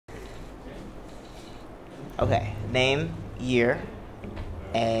Okay. Name, year,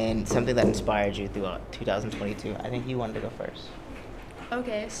 and something that inspired you throughout 2022. I think you wanted to go first.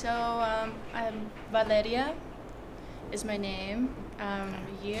 Okay, so I'm Valeria is my name.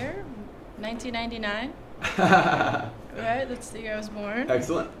 Year 1999. Right, that's the year I was born.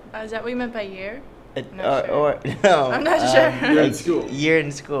 Excellent. Is that what you meant by year? I'm not sure. Or no. I'm not sure. You're in school. Year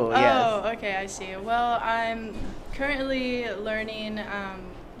in school. Yes. Oh, okay, I see. Well, I'm currently learning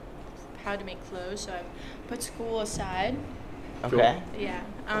how to make clothes, so I've put school aside. Okay. Yeah.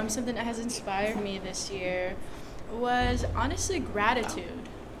 Something that has inspired me this year was honestly gratitude.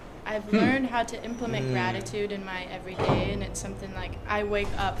 I've learned how to implement gratitude in my everyday, and it's something like I wake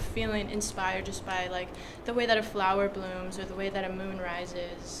up feeling inspired just by like the way that a flower blooms or the way that a moon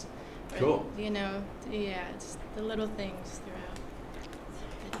rises. Or, Cool. You know, yeah, it's the little things throughout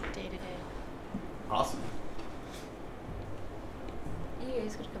the day to day. Awesome. You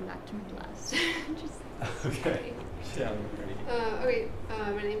guys could come back to me last. Just Okay. Yeah. Okay,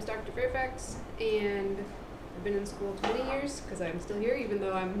 my name's Dr. Fairfax, and I've been in school 20 years because I'm still here, even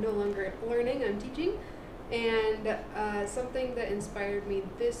though I'm no longer learning, I'm teaching. And something that inspired me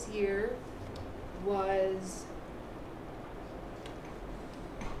this year was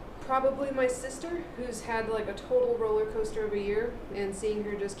probably my sister, who's had like a total roller coaster of a year, and seeing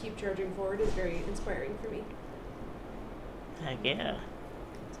her just keep charging forward is very inspiring for me. Heck yeah.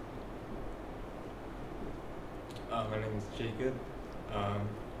 My name is Jacob.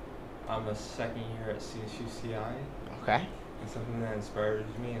 I'm a second year at CSUCI, Okay. and something that inspires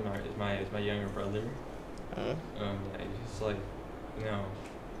me is my younger brother. He's just like,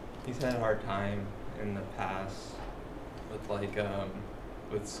 he's had a hard time in the past with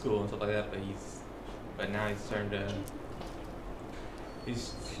with school and stuff like that, but now he's starting to. He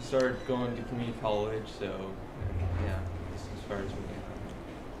started going to community college, so yeah, this inspires me.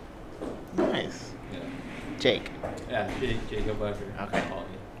 Nice. Yeah. Jake. Yeah, Jacob Weber. Okay. Call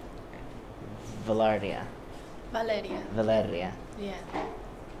me. Valeria. Valeria. Yeah.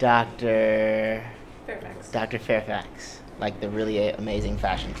 Dr. Fairfax. Dr. Fairfax. Like the really amazing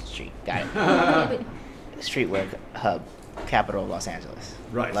fashion street. Got it. Streetwear hub. Capital of Los Angeles.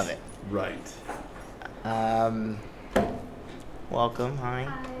 Right. Love it. Right. Welcome. Hi.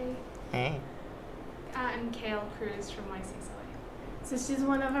 Hi, Hey. I'm Kale Cruz from YCSLA. So she's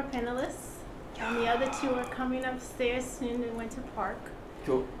one of our panelists. And the other two are coming upstairs soon in Winter Park.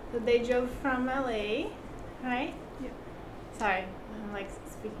 Cool. So they drove from LA, right? Yeah. Sorry, I'm like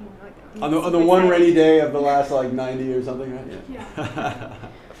speaking like. I'm On the super one excited. rainy day of the last like 90 or something, right? Yeah.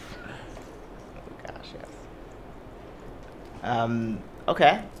 Oh gosh, yes.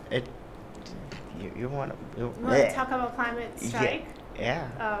 Okay. You're one of. You want to talk about climate strike? Yeah.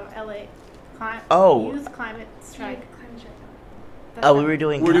 LA. Youth climate strike. That's Oh, not- we were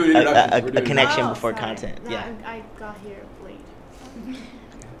doing We're doing introductions. We're a doing connection Oh, before sorry. content. No, Yeah. I got here late.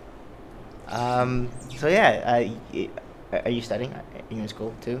 So yeah, are you studying? Are you in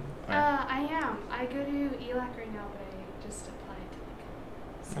school too? Or- I am. I go to ELAC right now, but I just applied to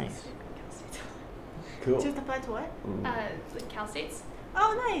like Nice. Cal States. Cool. Just applied to what? Ooh. Like Cal States.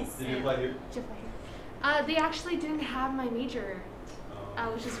 Oh, nice. Did you apply here? Did you apply here? They actually didn't have my major,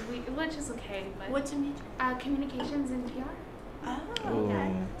 which is okay. But what's your major? Communications and PR. Oh, okay.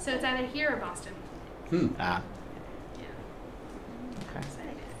 Ooh. So it's either here or Boston. Ah. Yeah. Okay.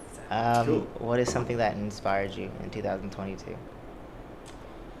 So. Cool. What is something that inspired you in 2022?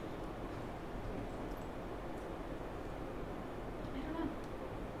 I don't know.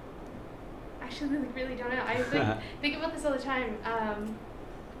 Actually, really don't know. I think about this all the time.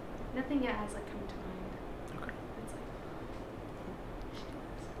 Nothing yet has like come to mind. Okay. It's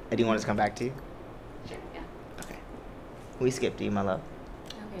like. Do you want us to come back to you? Sure. Yeah. Okay. We skipped you, my love.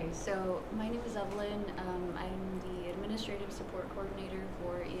 Okay, so my name is Evelyn. I'm the Administrative Support Coordinator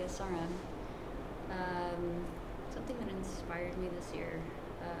for ESRM. Something that inspired me this year,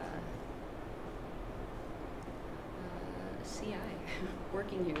 CI,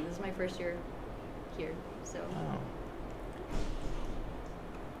 working here. This is my first year here, so. Oh.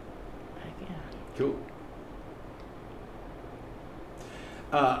 Heck yeah. Cool.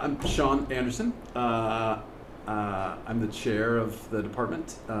 I'm Sean Anderson. I'm the chair of the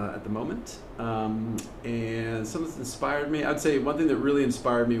department at the moment. And something that's inspired me, I'd say one thing that really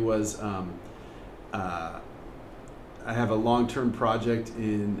inspired me was I have a long-term project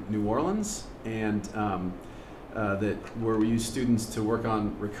in New Orleans, and where we use students to work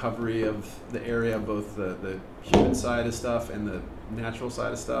on recovery of the area, both the human side of stuff and the natural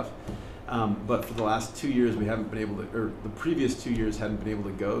side of stuff. But for the last 2 years, we haven't been able to, or the previous 2 years hadn't been able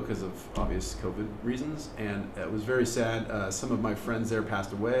to go because of obvious COVID reasons, and it was very sad. Some of my friends there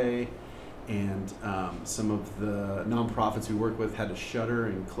passed away, and some of the nonprofits we work with had to shutter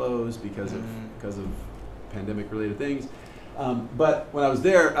and close because of pandemic-related things. But when I was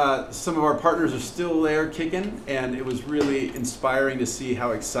there, some of our partners are still there kicking, and it was really inspiring to see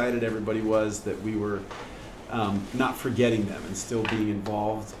how excited everybody was that we were not forgetting them and still being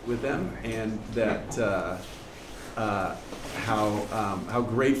involved with them, and that how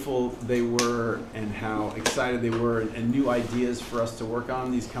grateful they were and how excited they were, and new ideas for us to work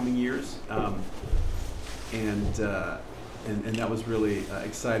on these coming years. And that was really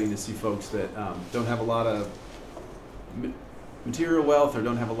exciting to see folks that don't have a lot of material wealth or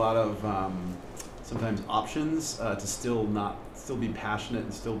don't have a lot of sometimes options to still be passionate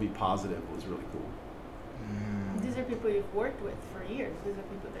and still be positive was really cool. These are people you've worked with for years. These are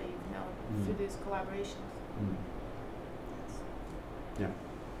people that you've known through these collaborations. Yeah.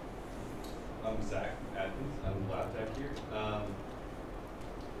 I'm Zach Atkins. I'm a lab tech here.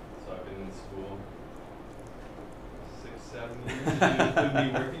 So I've been in school 6-7 years. Including me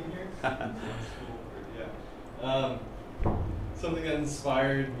working here. Yeah. Something that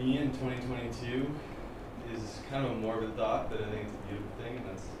inspired me in 2022 is kind of a morbid thought, but I think it's a beautiful thing, and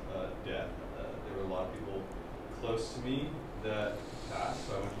that's death. There were a lot of people close to me that passed,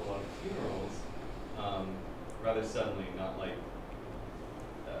 so I went to a lot of funerals rather suddenly, not like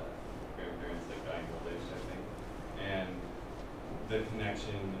grandparents like dying old age, I think. And the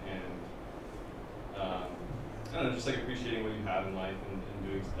connection and I don't know, just like appreciating what you have in life and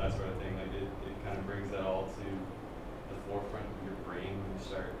doing that sort of thing, like it kind of brings that all to the forefront of your brain when you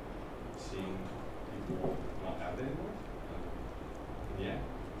start seeing people not have it anymore. Yeah,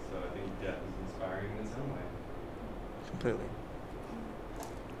 so I think death is inspiring in its own way. Completely.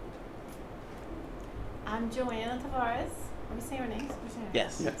 I'm Joanna Tavares. Are we saying our names?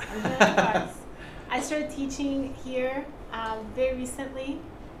 Yes. Yeah. I'm Joanna Tavares. I started teaching here very recently.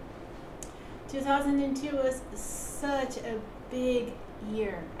 2002 was such a big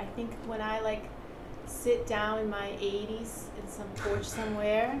year. I think when I sit down in my 80s in some porch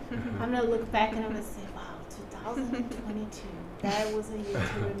somewhere, I'm gonna look back and I'm gonna say, wow, 2022. That was a year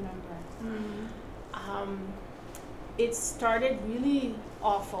to remember. It started really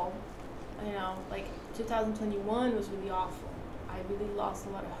awful. 2021 was really awful. I really lost a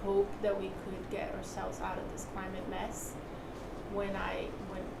lot of hope that we could get ourselves out of this climate mess. When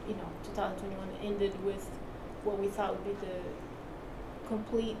 2021 ended with what we thought would be the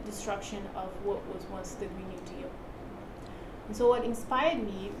complete destruction of what was once the Green New Deal. And so what inspired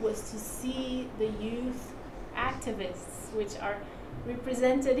me was to see the youth activists, which are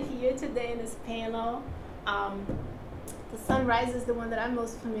represented here today in this panel. The Sunrise is the one that I'm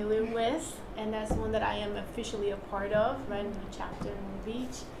most familiar with, and that's the one that I am officially a part of, right in the chapter in Long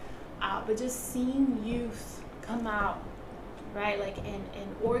Beach. But just seeing youth come out, right,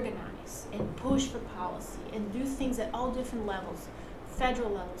 and organize and push for policy and do things at all different levels, federal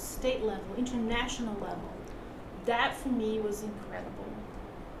level, state level, international level. That for me was incredible.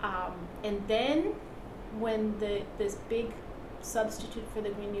 And then when this big substitute for the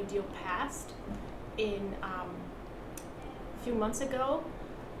Green New Deal passed in a few months ago,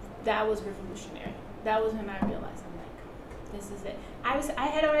 that was revolutionary. That was when I realized, I'm like, this is it. I was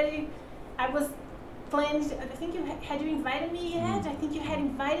planning, I think had you invited me yet? I think you had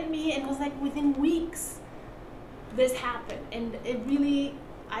invited me, and it was like within weeks this happened. And it really,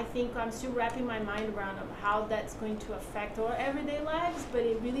 I think I'm still wrapping my mind around of how that's going to affect our everyday lives, but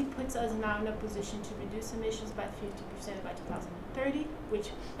it really puts us now in a position to reduce emissions by 50% by 2030,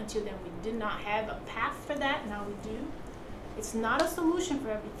 which until then we did not have a path for that, now we do. It's not a solution for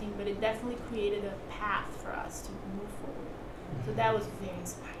everything, but it definitely created a path for us to move forward. So that was very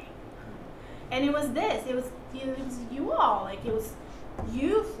inspiring. And it was you all, it was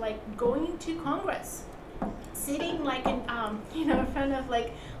youth, going to Congress, sitting in front of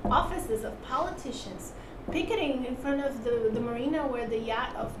offices of politicians, picketing in front of the marina where the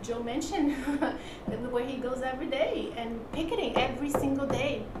yacht of Joe mentioned, where he goes every day, and picketing every single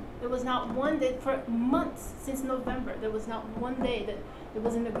day. There was not one day for months since November. There was not one day that there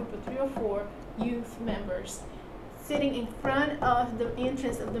wasn't a group of 3 or 4 youth members sitting in front of the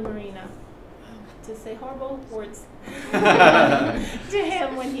entrance of the marina to say horrible words to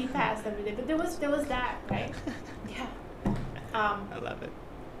him when he passed every day. But there was that, right? Yeah. I love it.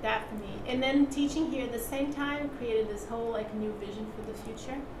 That for me. And then teaching here at the same time created this whole new vision for the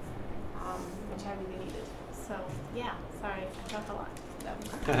future, which I really needed. So yeah, sorry, I talk a lot.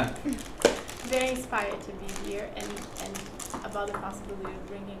 Very inspired to be here and about the possibility of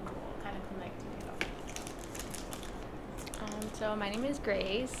bringing kind of connecting it up. So my name is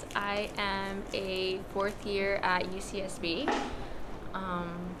Grace. I am a 4th year at UCSB.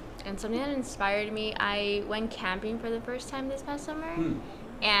 And and something that inspired me, I went camping for the first time this past summer.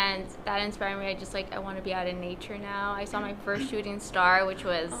 And that inspired me. I want to be out in nature now. I saw my first shooting star, which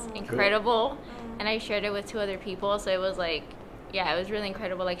was incredible. And I shared it with 2 other people. So it was like, yeah, it was really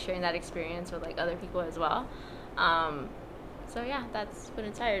incredible, like sharing that experience with like other people as well. So yeah, that's what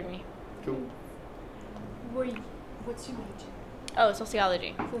inspired me. Cool. What's your major? Oh,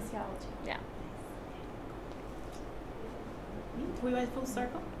 sociology. Sociology. Yeah. We went full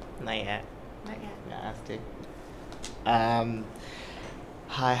circle? Not yet. Not yet. No, I have to.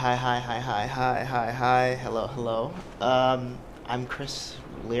 Hi. Hello. I'm Chris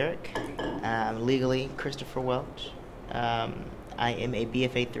Lyric. Legally Christopher Welch. I am a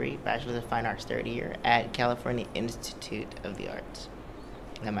BFA 3, Bachelor of Fine Arts, third year at California Institute of the Arts.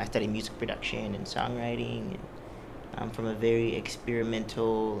 I study music production and songwriting, and I'm from a very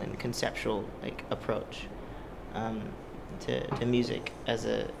experimental and conceptual approach to music as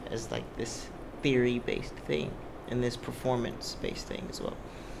like this theory-based thing and this performance-based thing as well.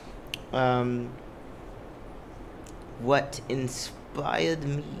 What inspired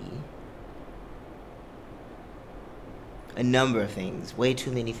me? A number of things, way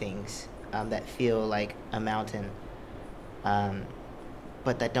too many things that feel like a mountain,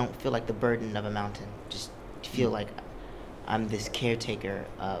 but that don't feel like the burden of a mountain. Just feel like I'm this caretaker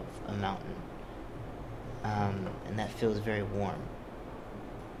of a mountain, and that feels very warm.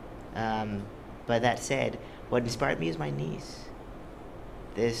 But that said, what inspired me is my niece.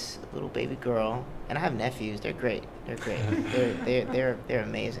 This little baby girl, and I have nephews. They're great. They're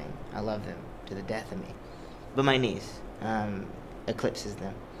amazing. I love them to the death of me. But my niece eclipses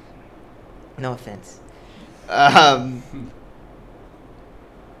them. No offense.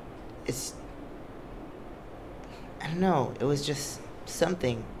 It's, I don't know. It was just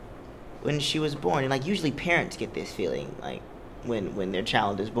something when she was born, and like usually parents get this feeling like when their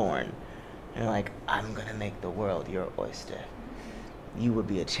child is born, and they're like, I'm gonna make the world your oyster. You will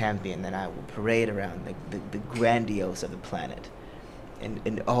be a champion, and I will parade around the grandiose of the planet,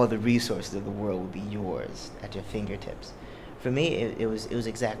 and all the resources of the world will be yours at your fingertips. For me, it was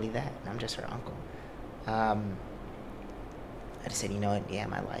exactly that. I'm just her uncle. I just said, you know what? Yeah,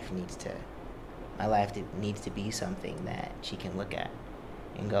 my life needs to be something that she can look at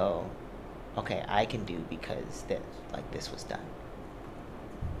and go, okay, I can do because this was done.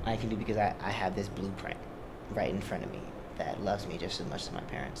 I can do because I have this blueprint right in front of me that loves me just as much as my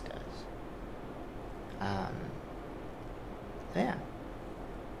parents does. Yeah.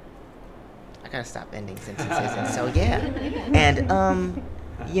 I gotta stop ending sentences, and so yeah, and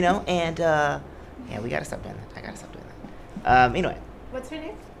yeah, we gotta stop doing that. I gotta stop doing that. Anyway. What's her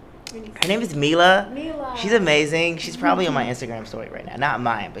name? Her name is Mila. Mila. She's amazing. She's probably on my Instagram story right now. Not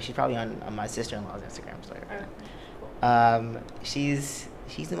mine, but she's probably on my sister-in-law's Instagram story right now. She's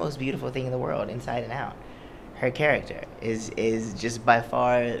the most beautiful thing in the world, inside and out. Her character is just by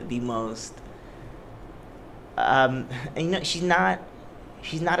far the most. And she's not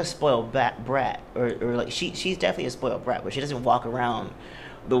a spoiled brat, or like she's definitely a spoiled brat, but she doesn't walk around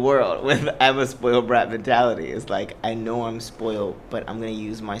the world with I'm a spoiled brat mentality. It's like, I know I'm spoiled, but I'm gonna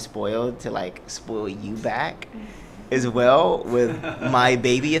use my spoil to like spoil you back as well with my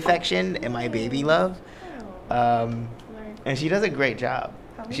baby affection and my baby love. And she does a great job.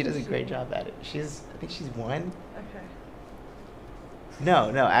 She does a great job at it. I think she's 1. Okay.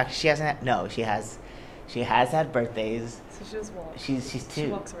 No, actually she hasn't had, no, she has had birthdays. So she just walks. She's 2. She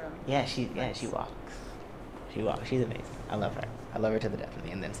walks around. Yeah, she walks. She walks. She's amazing. I love her. I love her to the death of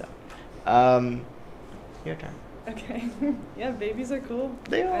me, and then some. Your turn. Okay. Yeah, babies are cool.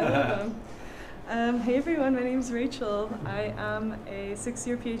 They are. I love them. Hey everyone, my name's Rachel. I am a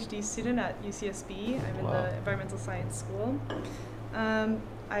 6-year PhD student at UCSB. I'm in the environmental science school.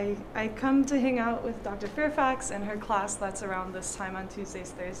 I come to hang out with Dr. Fairfax and her class that's around this time on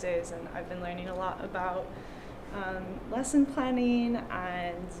Tuesdays, Thursdays, and I've been learning a lot about lesson planning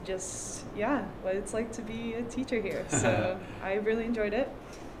and just, what it's like to be a teacher here. So I really enjoyed it.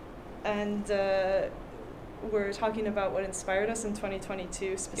 And we're talking about what inspired us in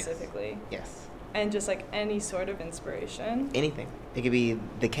 2022 specifically. Yes. And just like any sort of inspiration. Anything. It could be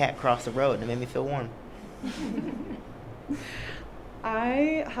the cat crossed the road and it made me feel warm.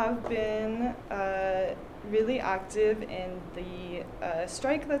 I have been really active in the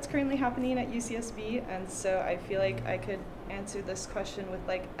strike that's currently happening at UCSB, and so I feel like I could answer this question with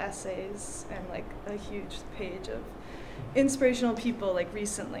like essays and like a huge page of inspirational people like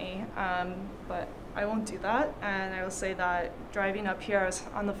recently, but I won't do that. And I will say that driving up here, I was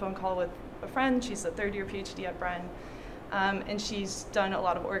on the phone call with a friend. She's a 3rd-year PhD at Bren, And she's done a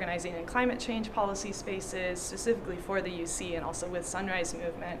lot of organizing in climate change policy spaces, specifically for the UC and also with Sunrise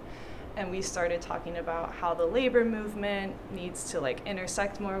Movement. And we started talking about how the labor movement needs to like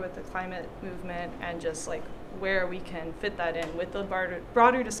intersect more with the climate movement, and just like where we can fit that in with the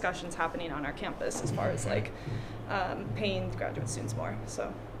broader discussions happening on our campus as far as like paying graduate students more.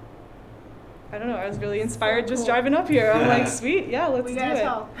 So I don't know, I was really inspired just driving up here. I'm like, sweet, yeah, let's do it. We gotta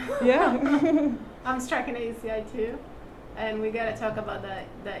talk. Yeah. I'm striking at UCI too, and we gotta talk about that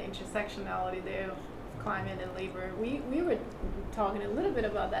intersectionality there of climate and labor. We were talking a little bit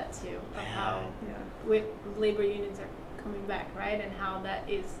about that too, of how labor unions are coming back, right? And how that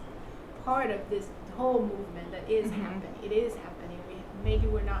is part of this whole movement that is happening. It is happening. Maybe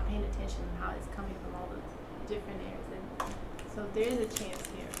we're not paying attention to how it's coming from all the different areas. And so there's a chance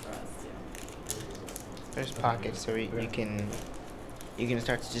here for us too. There's pockets where you can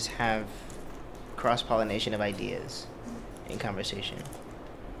start to just have cross-pollination of ideas in conversation.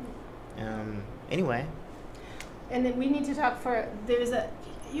 Anyway. And then we need to talk for, there's a,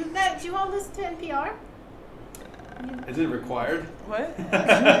 do you all listen to NPR? Is it required? What?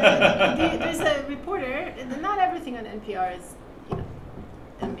 There's a reporter, and not everything on NPR is,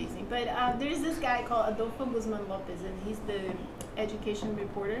 amazing, but there's this guy called Adolfo Guzman Lopez, and he's the education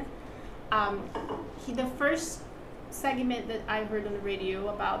reporter. The first segment that I heard on the radio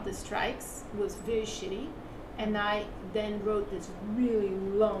about the strikes was very shitty, and I then wrote this really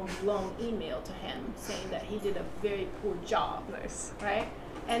long email to him saying that he did a very poor job. Nice. Right?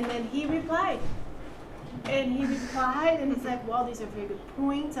 And then he replied. And he said, well, these are very good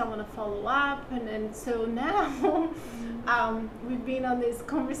points. I want to follow up. And then so now we've been on this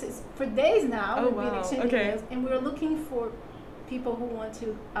conversation for days now. Oh, we've wow. been exchanging Okay. emails, and we're looking for people who want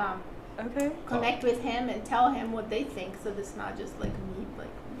to okay. connect with him and tell him what they think. So it's not just like me, like,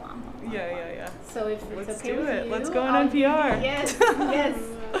 blah, blah, blah, Yeah. So if it's Let's okay do with it. you, Let's go on I'll NPR. give you- yes.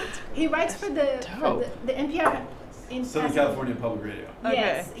 He writes for the NPR in Southern Pasadena. California Public Radio.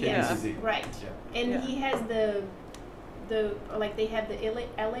 Yes, Okay. yes, KPCC. right. Yeah. And Yeah. he has the like they have the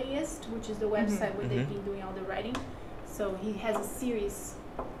LAist, which is the website where they've been doing all the writing. So he has a series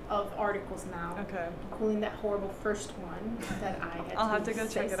of articles now, Okay. including that horrible first one that I had I'll have to go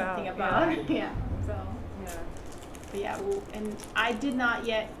say check it something out. about. Yeah. Yeah. So, Yeah. but yeah, and I did not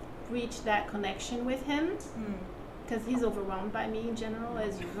yet reach that connection with him, because he's overwhelmed by me in general,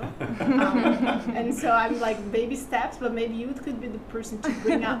 as usual. And so I'm like, baby steps, but maybe you could be the person to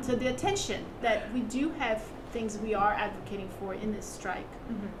bring out to the attention that we do have things we are advocating for in this strike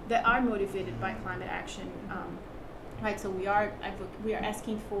that are motivated by climate action. Right, so we are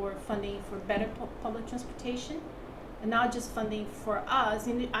asking for funding for better public transportation, and not just funding for us.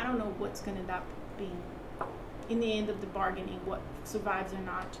 And I don't know what's going to end up being in the end of the bargaining, what survives or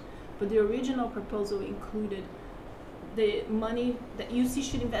not. But the original proposal included the money that UC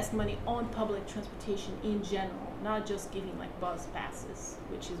should invest money on public transportation in general, not just giving like bus passes,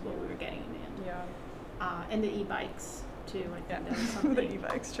 which is what we were getting in the end. Yeah. And the e-bikes too. I think Yeah. that was something. The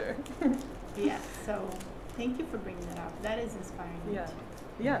e-bikes, sure. Yeah. So thank you for bringing that up. That is inspiring. me Yeah. too.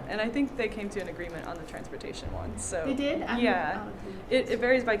 Yeah, and I think they came to an agreement on the transportation one. So They did? Yeah. It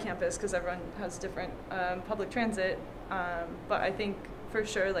varies by campus because everyone has different public transit, but I think for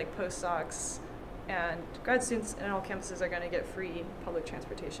sure like postdocs and grad students in all campuses are going to get free public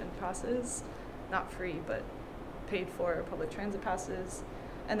transportation passes, not free, but paid for public transit passes,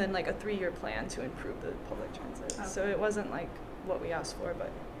 and then like a 3-year plan to improve the public transit. Okay. So it wasn't like what we asked for,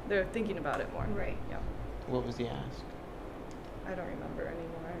 but they're thinking about it more. Right. Yeah. What was the ask? I don't remember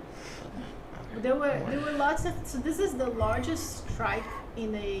anymore. There were lots of. So this is the largest strike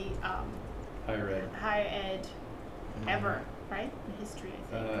in a Higher ed. higher ed ever, right? In history,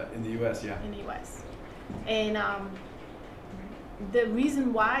 I think. In the U.S., yeah. In the U.S. And the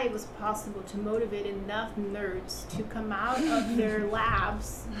reason why it was possible to motivate enough nerds to come out of their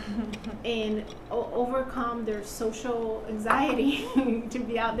labs and overcome their social anxiety to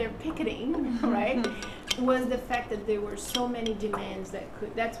be out there picketing, right, was the fact that there were so many demands that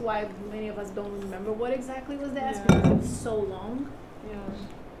could. That's why many of us don't remember what exactly was the ask, because it was so long. Yeah.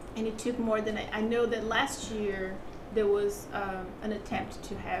 And it took more than I know that last year there was an attempt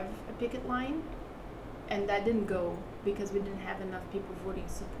to have a picket line, and that didn't go because we didn't have enough people voting in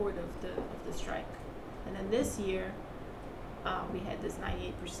support of the strike. And then this year we had this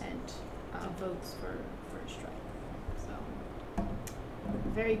 98% votes for a strike. So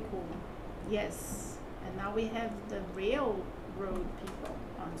very cool. Yes. And now we have the railroad people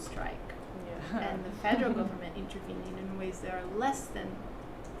on strike. Yeah. And the federal government intervening in ways that are less than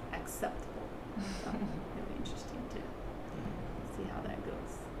acceptable. So it'll be interesting to see how that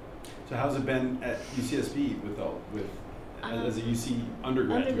goes. So how's it been at UCSB with as a UC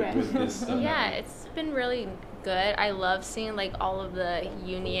undergraduate with this stuff? Yeah, it's been really good. I love seeing like all of the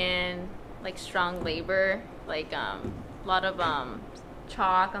union, like strong labor, like a lot of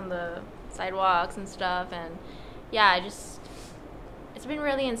chalk on the sidewalks and stuff, and yeah, it's been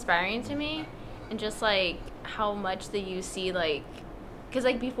really inspiring to me, and just like how much the UC like, because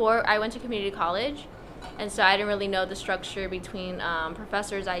like before I went to community college, and so I didn't really know the structure between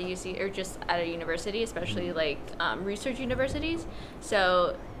professors at UC or just at a university, especially like research universities.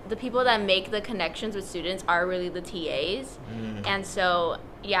 So the people that make the connections with students are really the TAs, and so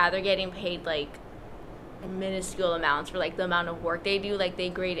yeah, they're getting paid like minuscule amounts for like the amount of work they do. Like they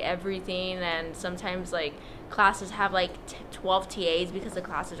grade everything, and sometimes like classes have like 12 TAs because the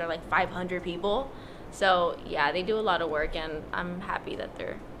classes are like 500 people. So yeah, they do a lot of work, and I'm happy that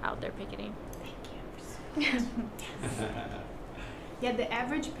they're out there picketing. Yeah, the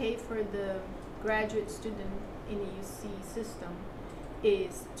average pay for the graduate student in the UC system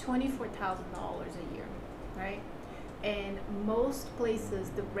is $24,000 a year, right? And most places,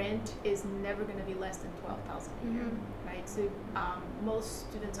 the rent is never going to be less than $12,000 a year, right? So most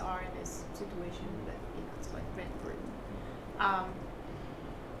students are in this situation that it's like rent burden.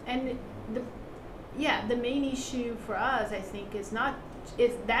 And the main issue for us, I think,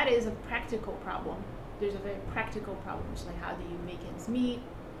 that is a practical problem. There's a very practical problem, which is like how do you make ends meet?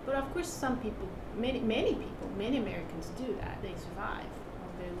 But of course, some people, many Americans do that. They survive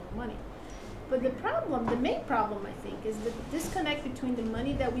on very little money. But the main problem, I think, is the disconnect between the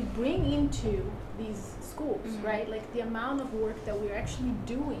money that we bring into these schools, right? Like the amount of work that we're actually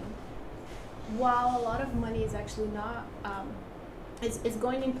doing, while a lot of money is actually not, is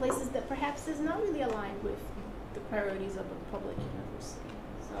going in places that perhaps is not really aligned with the priorities of a public university.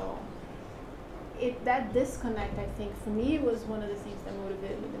 So that disconnect, I think, for me, was one of the things that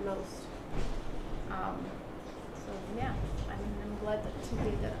motivated me the most. So yeah, I'm glad that you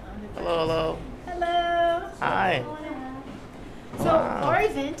did that. Hello. Hello. Hi. So our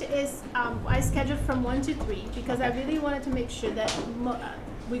event is I scheduled from 1 to 3 because I really wanted to make sure that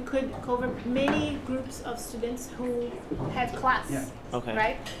we could cover many groups of students who have class. Yeah. Okay.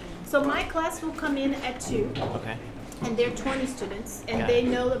 Right. So my class will come in at 2. Okay. And they're 20 students, and Got they it.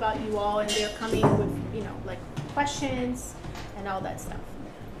 know about you all, and they're coming with, like questions and all that stuff.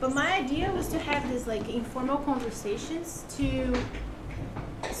 But my idea was to have these like informal conversations to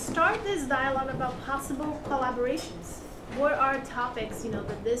start this dialogue about possible collaborations. What are topics,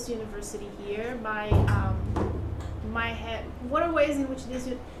 that this university here might have? What are ways in which this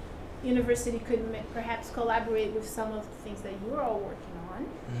university could perhaps collaborate with some of the things that you're all working on?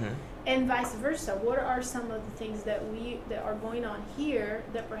 And vice versa. What are some of the things that are going on here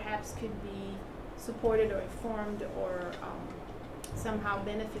that perhaps could be supported or informed or somehow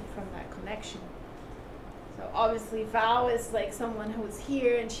benefit from that connection? So obviously Val is like someone who is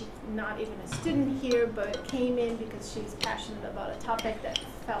here, and she's not even a student here, but came in because she's passionate about a topic that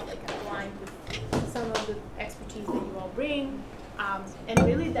felt like aligned with some of the expertise that you all bring. And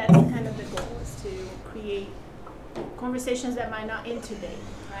really that's kind of the goal, is to create conversations that might not end today,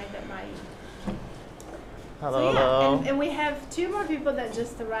 right? That might. Hello. And we have 2 more people that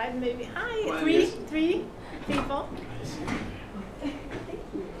just arrived. Maybe three people.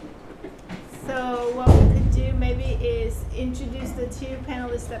 So what we could do maybe is introduce the 2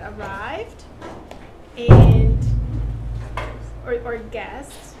 panelists that arrived, or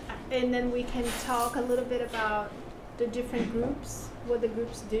guests, and then we can talk a little bit about the different groups, what the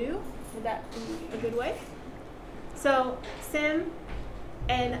groups do. Would that be a good way? So Sim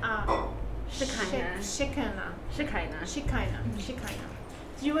and Shekinah.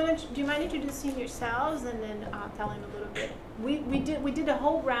 Do you mind introducing yourselves and then telling a little bit? We did a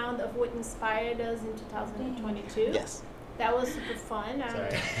whole round of what inspired us in 2022. Yes. That was super fun.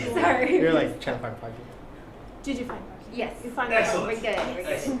 Sorry. You're like trying to find parking. Did you find parking? Yes. You found Excellent. parking. We're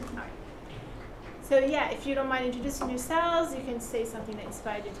good. All right. So yeah, if you don't mind introducing yourselves, you can say something that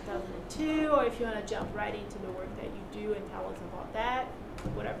inspired you in 2002, or if you want to jump right into the work that you do and tell us about that,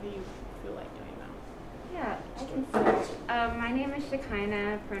 whatever you feel like doing now. Yeah, I can start. My name is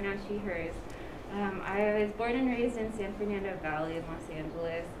Shekinah, pronoun she, hers. I was born and raised in San Fernando Valley in Los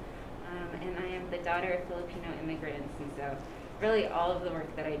Angeles, and I am the daughter of Filipino immigrants, and so really all of the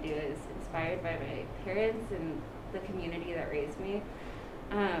work that I do is inspired by my parents and the community that raised me.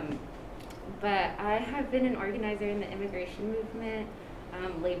 But I have been an organizer in the immigration movement,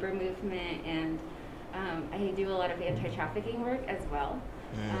 labor movement, and I do a lot of anti-trafficking work as well.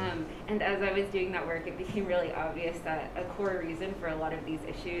 And as I was doing that work, it became really obvious that a core reason for a lot of these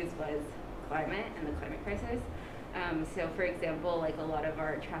issues was climate and the climate crisis. So for example, like a lot of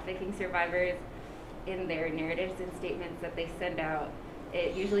our trafficking survivors in their narratives and statements that they send out,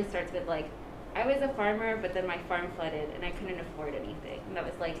 it usually starts with like, I was a farmer, but then my farm flooded and I couldn't afford anything. And that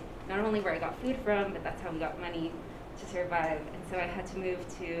was like not only where I got food from, but that's how we got money to survive. And so I had to move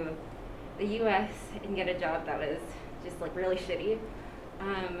to the US and get a job that was just like really shitty.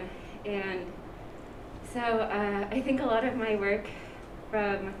 And so I think a lot of my work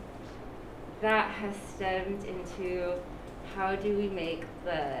from that has stemmed into how do we make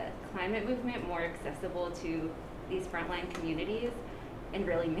the climate movement more accessible to these frontline communities and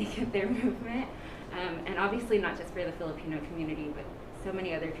really make it their movement. And obviously not just for the Filipino community, but so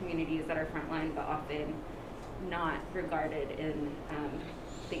many other communities that are frontline but often not regarded in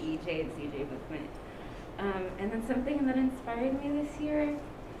the EJ and CJ movement. And then something that inspired me this year,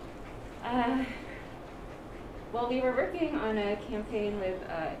 well, we were working on a campaign with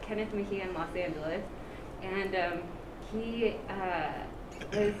Kenneth Mejia in Los Angeles, and he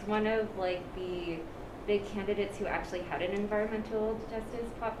was one of like the big candidates who actually had an environmental justice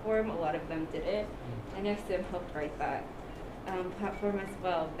platform. A lot of them didn't. I know Sim helped write that platform as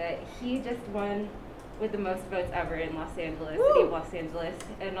well, but he just won with the most votes ever in Los Angeles, city of Los Angeles,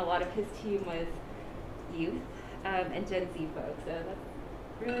 and a lot of his team was youth and Gen Z folks, so that's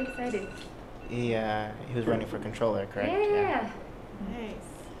really exciting. He was running for controller, correct? Yeah.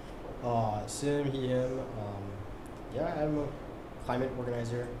 Nice. Sim, him. I'm a climate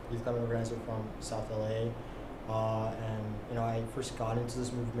organizer, youth climate organizer from South LA. And you know, I first got into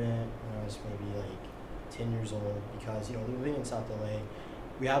this movement when I was maybe like 10 years old because, you know, living in South LA,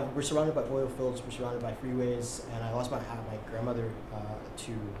 we're surrounded by oil fields, we're surrounded by freeways, and I lost my grandmother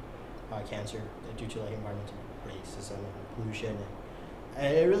to cancer due to like environmental racism and pollution,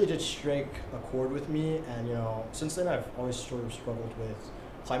 and it really did strike a chord with me. And you know, since then I've always sort of struggled with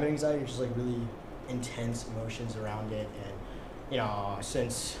climate anxiety, which is like really intense emotions around it, and you know, a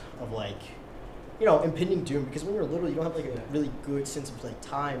sense of like, you know, impending doom, because when you're little you don't have like a really good sense of like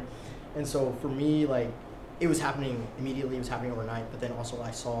time. And so for me, like, it was happening immediately, it was happening overnight, but then also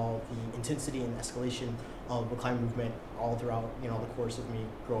I saw the intensity and escalation of the climate movement all throughout, you know, the course of me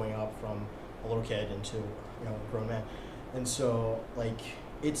growing up from a little kid into, you know, a grown man. And so like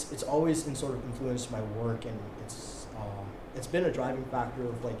it's always sort of influenced my work, and it's been a driving factor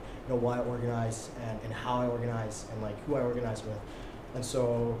of like, you know, why I organize and how I organize and like who I organize with. And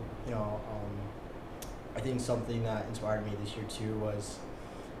so, you know, I think something that inspired me this year too was,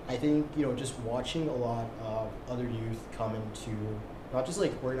 I think, you know, just watching a lot of other youth come into not just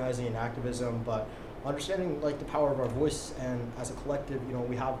like organizing and activism, but understanding like the power of our voice, and as a collective, you know,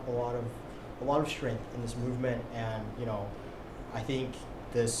 we have a lot of strength in this movement. And you know, I think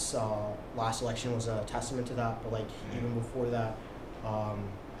this last election was a testament to that. But like even before that,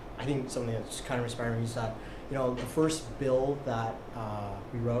 I think something that's kind of inspiring me is that, you know, the first bill that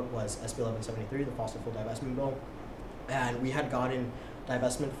we wrote was SB 1173, the fossil fuel divestment bill, and we had gotten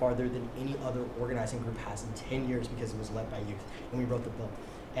divestment farther than any other organizing group has in 10 years because it was led by youth, and we wrote the bill.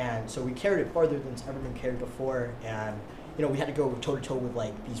 And so we carried it farther than it's ever been carried before, and you know, we had to go toe-to-toe with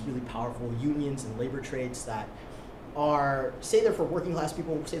like these really powerful unions and labor trades that say they're for working class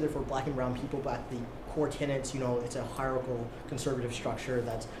people, say they're for black and brown people, but the core tenets, you know, it's a hierarchical conservative structure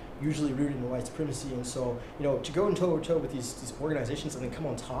that's usually rooted in white supremacy. And so, you know, to go in toe-to-toe with these organizations and then come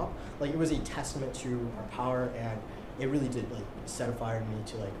on top, like, it was a testament to our power, and it really did like set a fire in me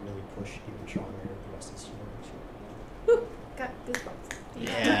to like really push even stronger the rest of this year. Woo! Got goosebumps.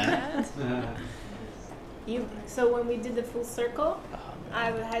 Yeah. So when we did the full circle,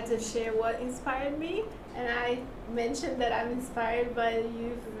 I had to share what inspired me, and I mentioned that I'm inspired by the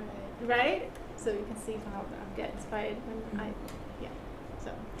youth, right? So you can see how I get inspired when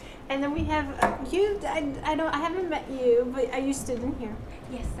So, and then we have you. I haven't met you, but are you a student here?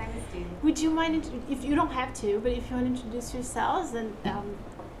 Yes, I'm a student. Would you mind, if you don't have to, but if you want to introduce yourselves and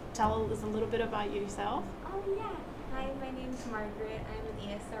tell us a little bit about yourself? Oh yeah. Hi, my name's Margaret. I'm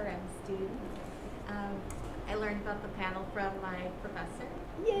an ESRM student. I learned about the panel from my professor.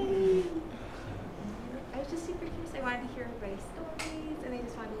 Yay! I was just super curious. I wanted to hear everybody's stories, and I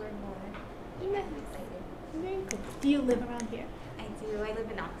just wanted to learn more. Yeah. I'm excited. Very cool. Do you live around here? I do. I live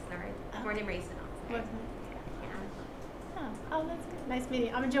in Oxnard. Born and raised in Oxnard. Yeah. Oh, that's good. Nice meeting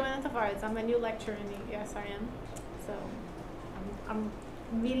you. I'm Joanna Tavares. I'm a new lecturer in the ESRM. So I'm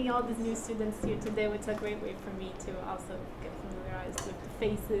meeting all these new students here today, which is a great way for me to also get familiarized with the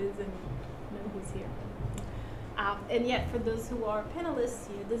faces and know who's here. And yet, for those who are panelists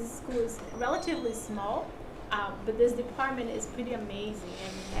here, this school is relatively small, but this department is pretty amazing,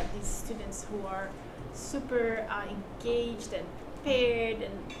 and we have these students who are super engaged and prepared,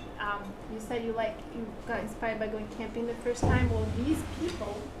 and you said you got inspired by going camping the first time. Well, these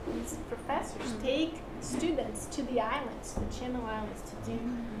people, these professors, take students to the islands, the Channel Islands, to do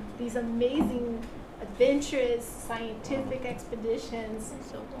these amazing, adventurous, scientific expeditions.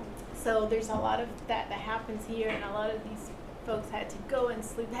 So there's a lot of that happens here, and a lot of these folks had to go and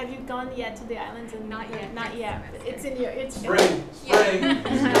sleep. Have you gone yet to the islands? And Not yet. Not yet. It's in your. It's Spring.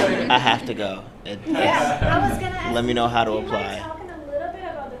 I have to go. Yeah, I was gonna ask. Let me know how to do you mind apply. talking a little bit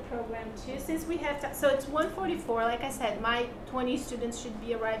about the program too, since we have so it's 1:44. Like I said, my 20 students should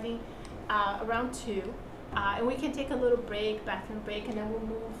be arriving around 2, and we can take a little break, bathroom break, and then we'll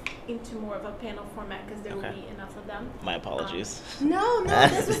move into more of a panel format because there will be enough of them. My apologies. No,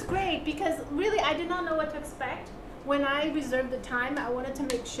 this was great because really I did not know what to expect. When I reserved the time, I wanted to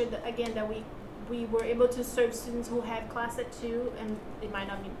make sure that again that we were able to serve students who have class at 2, and it might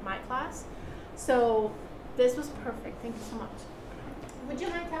not be my class. So this was perfect. Thank you so much. Would you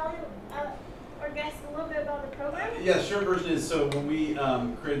mind telling our guests a little bit about the program? Yeah, the short version is, so when we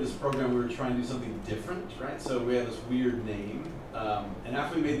created this program, we were trying to do something different, right? So we had this weird name, and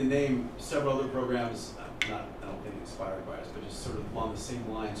after we made the name, several other programs, I don't think inspired by us, but just sort of along the same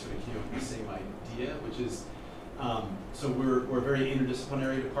line, sort of came up with the same idea, which is, so we're a very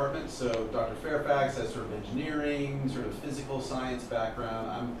interdisciplinary department. So Dr. Fairfax has sort of engineering, sort of physical science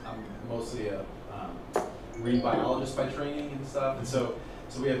background. I'm mostly a marine biologist by training and stuff, and so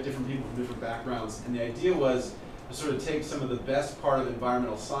we have different people from different backgrounds. And the idea was to sort of take some of the best part of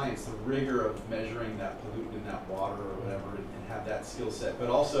environmental science, the rigor of measuring that pollutant in that water or whatever, and have that skill set, but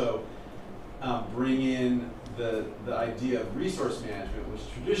also bring in the idea of resource management, which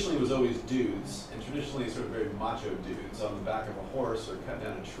traditionally was always dudes, and traditionally sort of very macho dudes on the back of a horse or cutting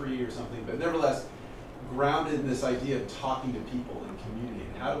down a tree or something, but nevertheless grounded in this idea of talking to people in community.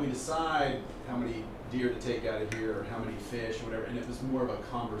 And how do we decide how many deer to take out of here or how many fish or whatever? And it was more of a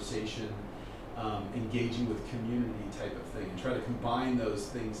conversation, engaging with community type of thing, and try to combine those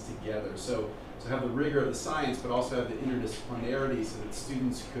things together. So have the rigor of the science, but also have the interdisciplinarity so that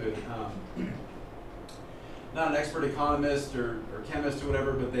students could, not an expert economist or chemist or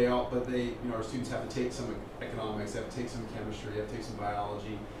whatever, but they, our students have to take some economics, they have to take some chemistry, they have to take some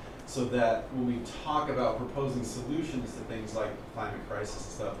biology, so that when we talk about proposing solutions to things like climate crisis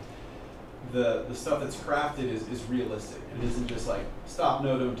and stuff, the stuff that's crafted is realistic. It isn't just like, stop,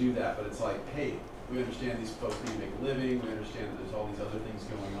 no, don't do that, but it's like, hey, we understand these folks need to make a living, we understand that there's all these other things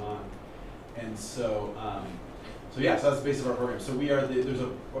going on. And so, so that's the base of our program. So there's a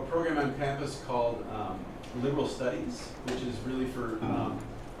program on campus called Liberal Studies, which is really for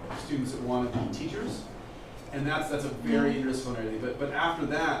students that want to be teachers. And that's a very interdisciplinary, but after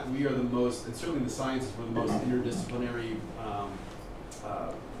that, we are the most, and certainly in the sciences, we're the most interdisciplinary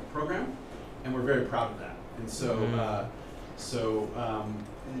program, and we're very proud of that. And so,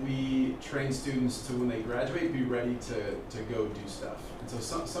 we train students to, when they graduate, be ready to go do stuff. And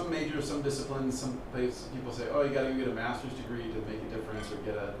so some majors, some disciplines, some places, people say, oh, you got to get a master's degree to make a difference or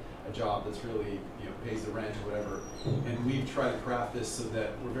get a job that's really, pays the rent or whatever. And we've tried to craft this so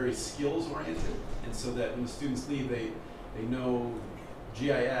that we're very skills oriented, and so that when the students leave, they know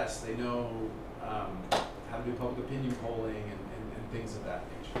GIS, they know how to do public opinion polling and things of that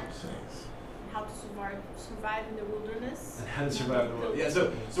nature. So. How to survive in the wilderness. And how to survive in the world. Yeah,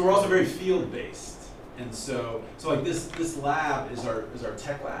 so we're also very field based. And so like this lab is our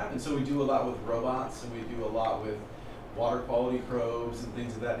tech lab, and so we do a lot with robots, and we do a lot with water quality probes and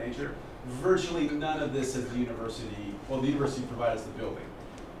things of that nature. Virtually none of this is the university. Well, the university provides the building,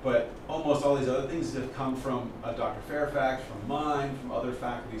 but almost all these other things have come from Dr. Fairfax, from mine, from other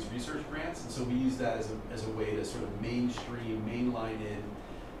faculty's research grants, and so we use that as a way to sort of mainstream, mainline in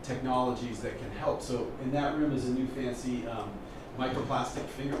technologies that can help. So in that room is a new fancy microplastic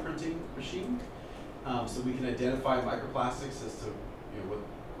fingerprinting machine, so we can identify microplastics as to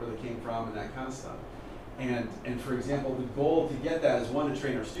where they came from and that kind of stuff. And for example, the goal to get that is, one, to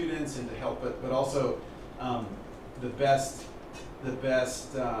train our students and to help, but also the best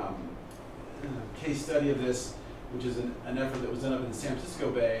case study of this, which is an effort that was done up in the San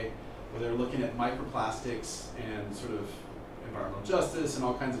Francisco Bay, where they're looking at microplastics and sort of environmental justice and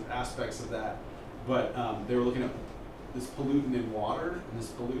all kinds of aspects of that. But they were looking at this pollutant in water, and this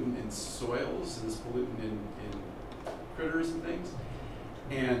pollutant in soils, and this pollutant in critters and things.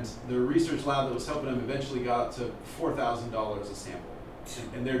 And the research lab that was helping them eventually got to $4,000 a sample.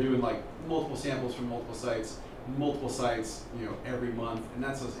 And they're doing like multiple samples from multiple sites, every month, and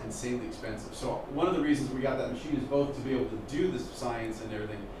that's insanely expensive. So one of the reasons we got that machine is both to be able to do this science and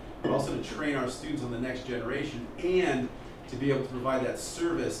everything, but also to train our students on the next generation, and to be able to provide that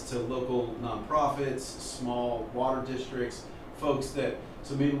service to local nonprofits, small water districts, folks that,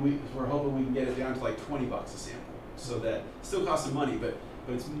 so maybe we're hoping we can get it down to like $20 a sample, so that it still costs some money, but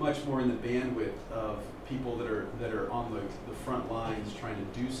it's much more in the bandwidth of people that are on the front lines trying to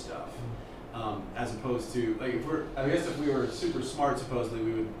do stuff, as opposed to, like, I guess if we were super smart, supposedly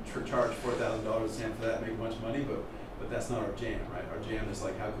we would charge $4,000 a sample for that and make a bunch of money, but that's not our jam, right? Our jam is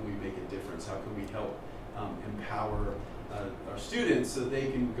like, how can we make a difference? How can we help empower our students so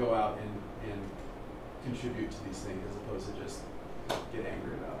they can go out and contribute to these things as opposed to just get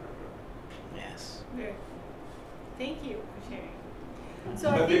angry about it or whatever. Yes. Good. Thank you for sharing.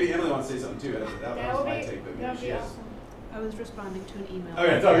 So But maybe Emily wants to say something too. That was my take, but maybe she has. awesome. I was responding to an email.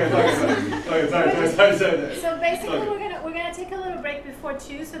 Okay, sorry. So basically, we're gonna take a little break before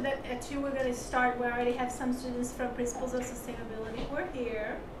 2, so that at 2 we're gonna start. We already have some students from Principles of Sustainability who are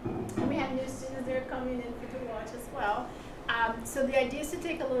here, and we have new students that are coming in to watch as well. So the idea is to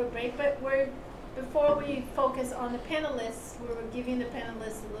take a little break, but before we focus on the panelists, we were giving the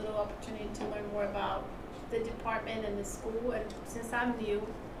panelists a little opportunity to learn more about the department and the school. And since I'm new,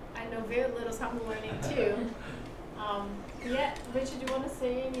 I know very little, so I'm learning too. Yeah, Richard, do you want to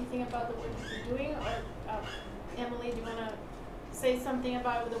say anything about the work you're doing, or Emily, do you want to say something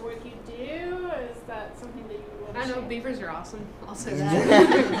about the work you do, or is that something that you would want to share? I know beavers are awesome. I'll say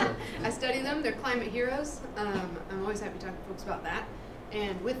that. I study them. They're climate heroes. I'm always happy to talk to folks about that.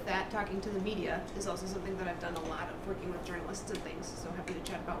 And with that, talking to the media is also something that I've done a lot of, working with journalists and things. So happy to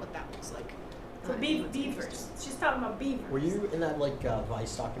chat about what that looks like. So beavers. She's talking about beavers. Were you in that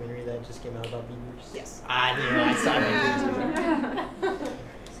Vice documentary that just came out about beavers? Yes. I saw that.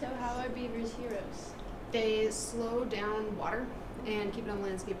 So how are beavers heroes? They slow down water and keep it on the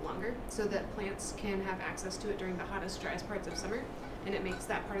landscape longer so that plants can have access to it during the hottest, driest parts of summer, and it makes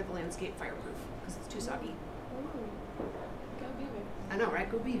that part of the landscape fireproof because it's too soggy. Go beaver. I know, right?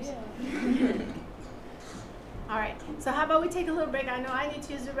 Go beavs. Yeah. All right, so how about we take a little break? I know I need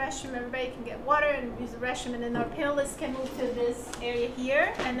to use the restroom. Everybody can get water and use the restroom, and then our panelists can move to this area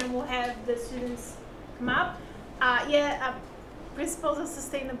here, and then we'll have the students come up. Principles of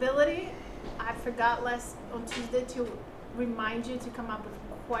Sustainability. I forgot on Tuesday to remind you to come up with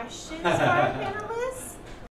questions for our panelists.